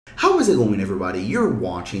How is it going, everybody? You're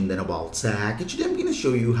watching Then About Tech, and today I'm going to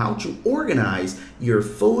show you how to organize your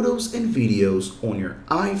photos and videos on your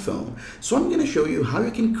iPhone. So I'm going to show you how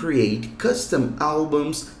you can create custom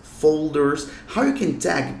albums, folders, how you can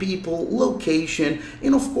tag people, location,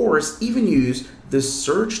 and of course even use the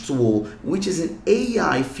search tool, which is an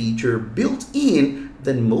AI feature built in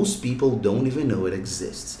that most people don't even know it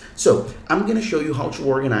exists. So I'm going to show you how to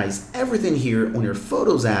organize everything here on your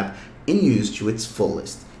Photos app and use to its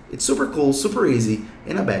fullest. It's super cool, super easy,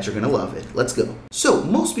 and I bet you're gonna love it. Let's go. So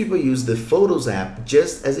most people use the Photos app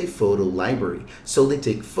just as a photo library. So they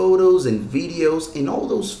take photos and videos, and all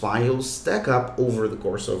those files stack up over the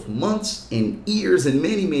course of months and years and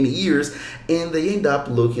many years, and they end up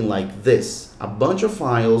looking like this. A bunch of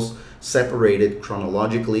files separated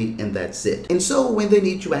chronologically, and that's it. And so when they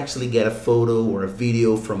need to actually get a photo or a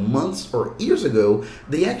video from months or years ago,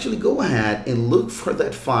 they actually go ahead and look for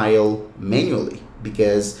that file manually,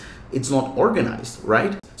 because it's not organized,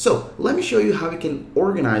 right? So let me show you how we can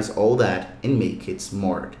organize all that and make it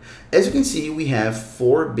smart. As you can see, we have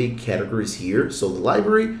 4 big categories here. So the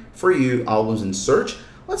library, for you, albums, and search.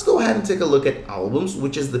 Let's go ahead and take a look at albums,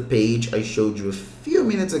 which is the page I showed you a few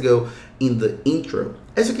minutes ago in the intro.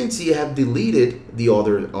 As you can see, I have deleted the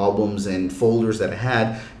other albums and folders that I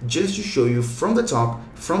had just to show you from the top,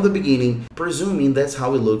 from the beginning, presuming that's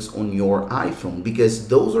how it looks on your iPhone, because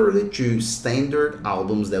those are the 2 standard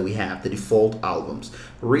albums that we have, the default albums.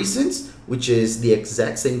 Recents, which is the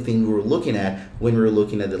exact same thing we were looking at when we were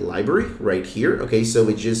looking at the library right here. Okay, so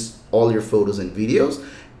it's just all your photos and videos.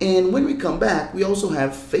 And when we come back, we also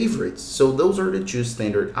have favorites. So those are the 2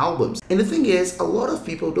 standard albums. And the thing is, a lot of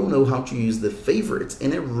people don't know how to use the favorites,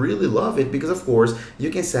 and I really love it because of course you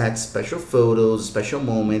can set special photos, special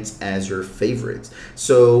moments as your favorites.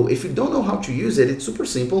 So if you don't know how to use it, it's super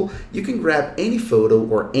simple. You can grab any photo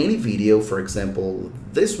or any video, for example,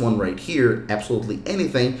 this one right here, absolutely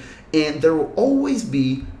anything, and there will always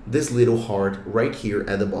be this little heart right here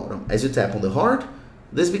at the bottom. As you tap on the heart,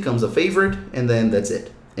 this becomes a favorite, and then that's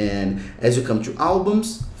it. And as you come to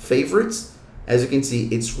albums, favorites, as you can see,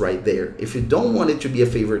 it's right there. If you don't want it to be a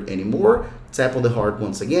favorite anymore, tap on the heart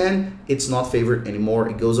once again. It's not favorite anymore.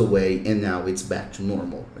 It goes away, and now it's back to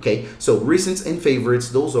normal. Okay, so recents and favorites,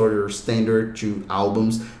 those are your standard 2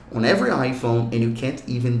 albums on every iPhone, and you can't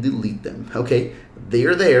even delete them. Okay,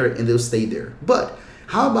 they're there and they'll stay there. But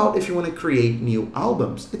how about if you want to create new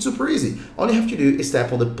albums? It's super easy. All you have to do is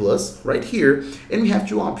tap on the plus right here, and we have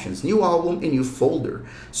 2 options, new album and new folder.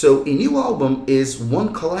 So a new album is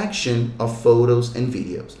one collection of photos and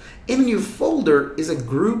videos. And a new folder is a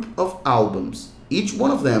group of albums, each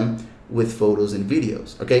one of them with photos and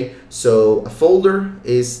videos, okay? So a folder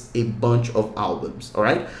is a bunch of albums, all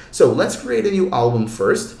right? So let's create a new album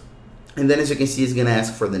first. And then as you can see, it's gonna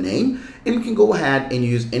ask for the name, and we can go ahead and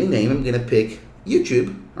use any name. I'm gonna pick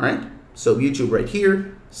YouTube, all right? So YouTube right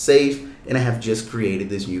here, save, and I have just created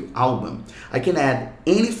this new album. I can add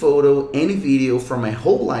any photo, any video from my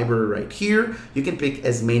whole library right here. You can pick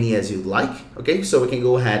as many as you'd like, okay? So we can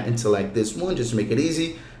go ahead and select this one just to make it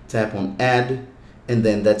easy, tap on add, and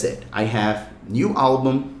then that's it. I have new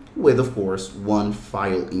album with, of course, 1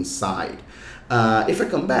 file inside. If I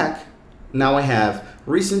come back, now I have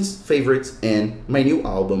recents, favorites, and my new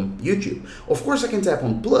album, YouTube. Of course, I can tap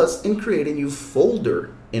on plus and create a new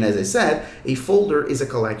folder. And as I said, a folder is a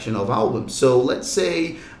collection of albums. So let's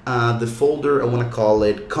say the folder, I want to call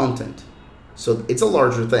it content. So it's a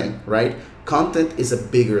larger thing, right? Content is a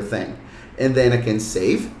bigger thing. And then I can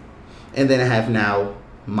save. And then I have now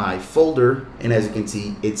my folder. And as you can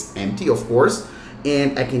see, it's empty, of course.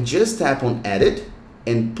 And I can just tap on edit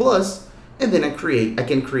and plus, and then I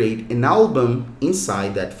can create an album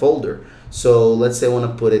inside that folder. So let's say I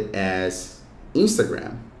want to put it as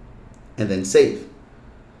Instagram, and then save.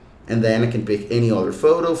 And then I can pick any other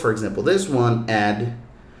photo, for example, this one, add,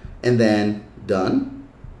 and then done.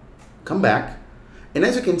 Come back. And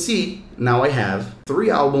as you can see, now I have 3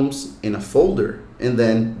 albums in a folder, and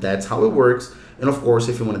then that's how it works. And of course,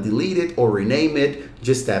 if you want to delete it or rename it,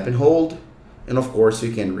 just tap and hold. And of course,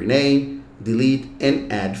 you can rename, delete,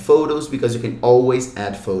 and add photos, because you can always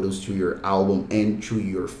add photos to your album and to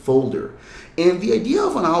your folder. And the idea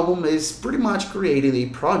of an album is pretty much creating a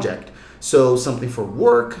project. So something for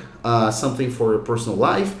work, something for your personal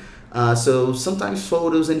life. So sometimes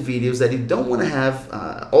photos and videos that you don't want to have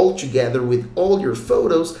all together with all your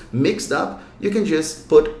photos mixed up, you can just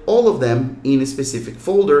put all of them in a specific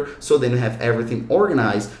folder, so then you have everything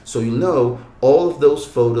organized, so you know all of those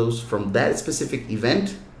photos from that specific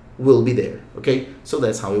event will be there, okay? So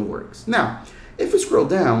that's how it works. Now, if we scroll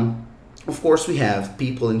down, of course, we have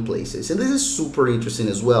people and places, and this is super interesting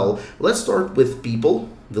as well. Let's start with people,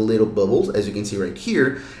 the little bubbles, as you can see right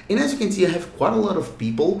here. And as you can see, I have quite a lot of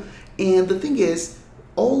people. And the thing is,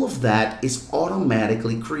 all of that is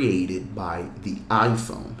automatically created by the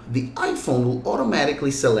iPhone. The iPhone will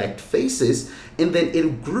automatically select faces, and then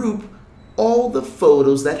it'll group all the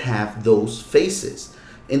photos that have those faces.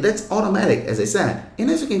 And that's automatic, as I said. And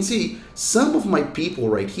as you can see, some of my people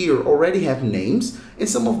right here already have names, and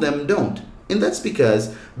some of them don't. And that's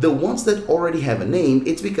because the ones that already have a name,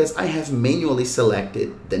 it's because I have manually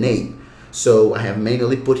selected the name. So I have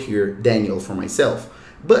manually put here Daniel for myself.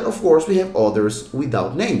 But of course, we have others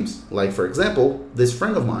without names. Like, for example, this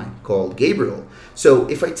friend of mine called Gabriel. So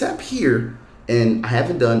if I tap here and I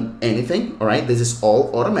haven't done anything, all right, this is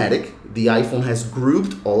all automatic. The iPhone has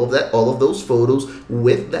grouped all of those photos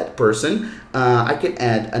with that person. I can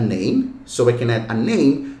add a name. So I can add a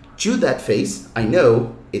name to that face. I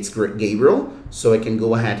know it's Gabriel. So I can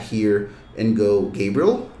go ahead here and go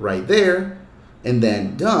Gabriel right there and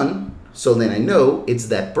then done. So then I know it's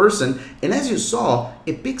that person. And as you saw,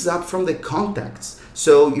 it picks up from the contacts.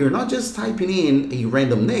 So you're not just typing in a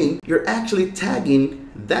random name, you're actually tagging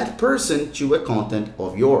that person to a content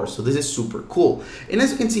of yours. So this is super cool. And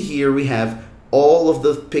as you can see here, we have all of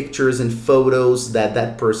the pictures and photos that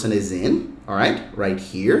that person is in, all right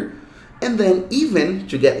here. And then even,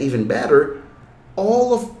 to get even better,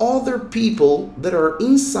 all of other people that are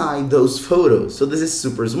inside those photos. So this is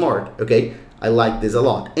super smart, okay? I like this a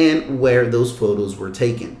lot, and where those photos were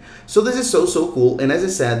taken. So this is so cool. And as I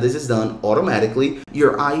said, this is done automatically.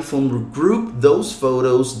 Your iPhone will group those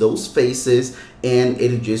photos, those faces, and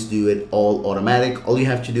it'll just do it all automatic. All you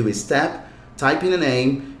have to do is type in a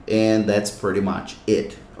name, and that's pretty much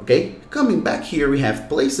it. Okay, coming back here, we have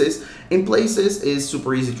places, and places is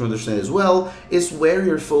super easy to understand as well. It's where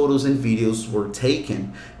your photos and videos were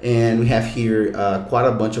taken. And we have here quite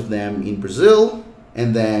a bunch of them in Brazil,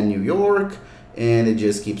 and then New York, and it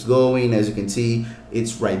just keeps going. As you can see,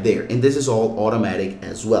 it's right there, and this is all automatic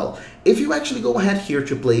as well. If you actually go ahead here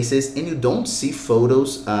to places and you don't see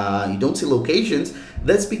photos, you don't see locations,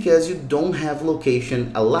 that's because you don't have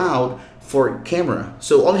location allowed for camera.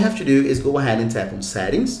 So all you have to do is go ahead and tap on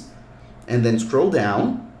settings and then scroll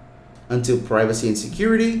down until privacy and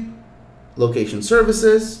security, location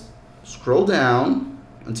services, scroll down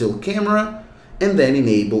until camera, and then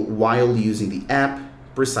enable while using the app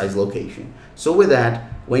precise location. So with that,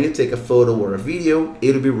 when you take a photo or a video,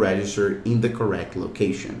 it'll be registered in the correct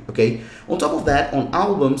location, okay? On top of that, on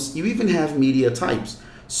albums, you even have media types.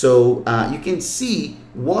 So you can see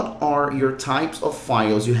what are your types of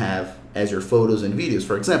files you have as your photos and videos.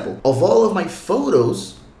 For example, of all of my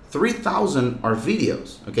photos, 3,000 are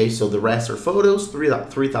videos, okay? So the rest are photos,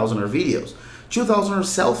 3,000 are videos, 2,000 are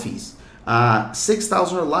selfies,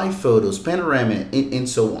 6,000 are live photos, panorama, and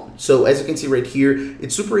so on. So as you can see right here,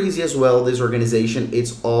 it's super easy as well. This organization,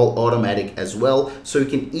 it's all automatic as well. So you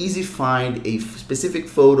can easily find a specific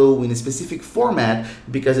photo in a specific format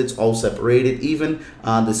because it's all separated, even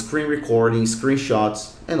the screen recording,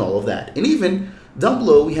 screenshots, and all of that. And even down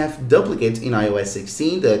below, we have duplicates in iOS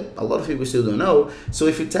 16 that a lot of people still don't know. So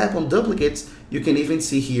if you tap on duplicates, you can even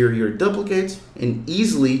see here your duplicates, and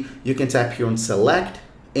easily you can tap here on select,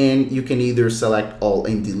 and you can either select all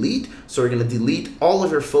and delete. So you're gonna delete all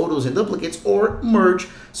of your photos and duplicates, or merge.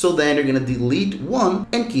 So then you're gonna delete one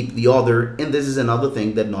and keep the other. And this is another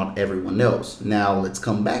thing that not everyone knows. Now let's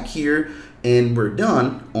come back here, and we're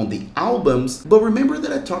done on the albums. But remember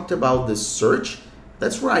that I talked about the search?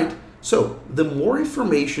 That's right. So the more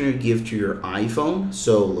information you give to your iPhone,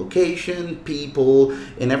 so location, people,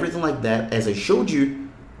 and everything like that, as I showed you,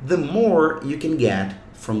 the more you can get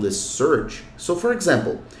from this search. So for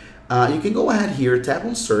example, you can go ahead here, tap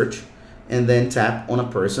on search, and then tap on a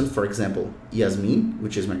person, for example, Yasmin,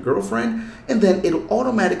 which is my girlfriend, and then it'll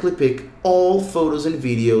automatically pick all photos and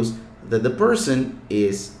videos that the person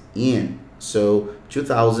is in. So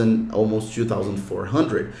 2,000, almost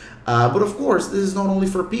 2,400. But of course, this is not only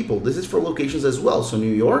for people, this is for locations as well. So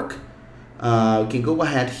New York, you can go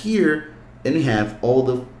ahead here and you have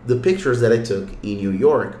all the pictures that I took in New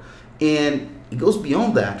York. And it goes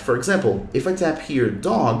beyond that. For example, if I tap here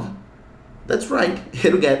dog, that's right,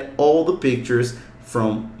 it'll get all the pictures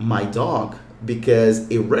from my dog because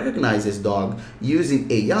it recognizes dog using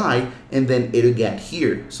AI, and then it'll get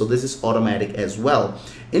here. So this is automatic as well.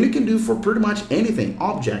 And you can do for pretty much anything,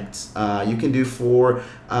 objects. You can do for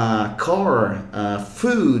car,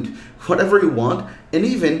 food, whatever you want. And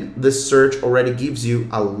even the search already gives you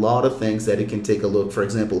a lot of things that you can take a look. For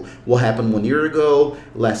example, what happened 1 year ago,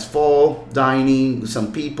 last fall, dining,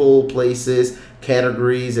 some people, places,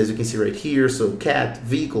 categories, as you can see right here. So cat,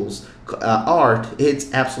 vehicles, art,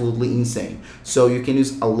 it's absolutely insane. So you can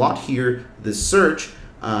use a lot here, the search,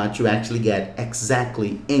 to actually get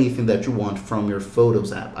exactly anything that you want from your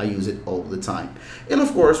Photos app. I use it all the time. And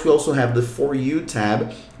of course, we also have the For You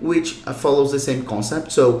tab, which follows the same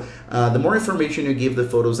concept. So the more information you give the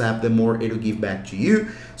Photos app, the more it'll give back to you.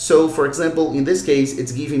 So for example, in this case,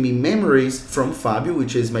 it's giving me memories from Fabio,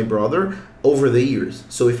 which is my brother, over the years.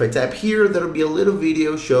 So if I tap here, there'll be a little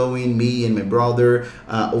video showing me and my brother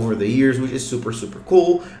over the years, which is super, super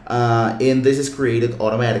cool. And this is created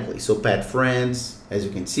automatically. So pet friends, as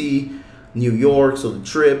you can see, New York, so the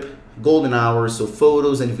trip, golden hours, so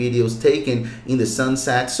photos and videos taken in the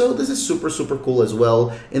sunset. So this is super, super cool as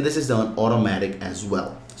well. And this is done automatic as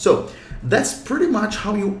well. So that's pretty much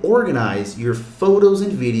how you organize your photos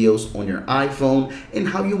and videos on your iPhone and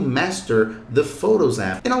how you master the Photos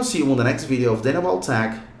app. And I'll see you on the next video of Then About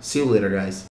Tech. See you later, guys.